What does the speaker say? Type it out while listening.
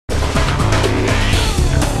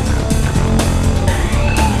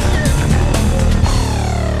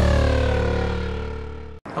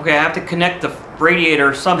Okay, I have to connect the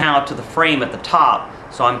radiator somehow to the frame at the top,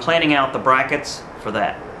 so I'm planning out the brackets for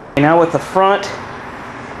that. Now with the front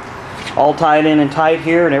all tied in and tight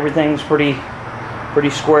here, and everything's pretty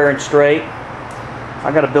square and straight,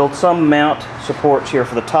 I got to build some mount supports here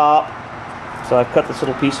for the top. So I've cut this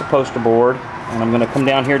little piece of poster board, and I'm going to come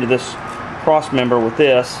down here to this cross member with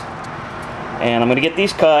this, and I'm going to get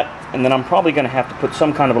these cut, and then I'm probably going to have to put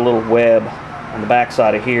some kind of a little web on the back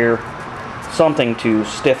side of here, something to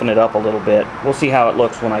stiffen it up a little bit. We'll see how it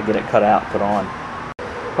looks when I get it cut out and put on.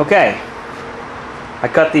 Okay, I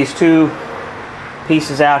cut these two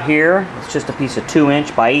pieces out here. It's just a piece of 2"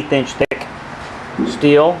 by 1/8" thick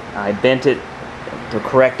steel. I bent it to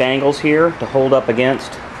correct angles here to hold up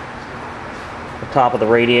against the top of the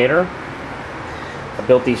radiator. I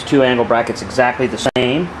built these two angle brackets exactly the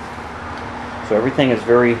same, so everything is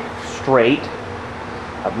very straight.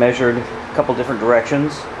 I've measured a couple different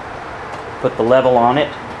directions, put the level on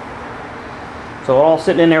it, so all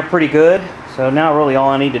sitting in there pretty good. So now really all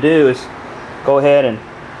I need to do is go ahead and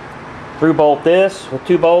through bolt this with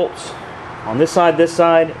 2 bolts on this side,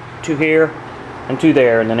 2 here, and 2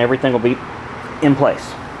 there, and then everything will be in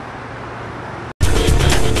place.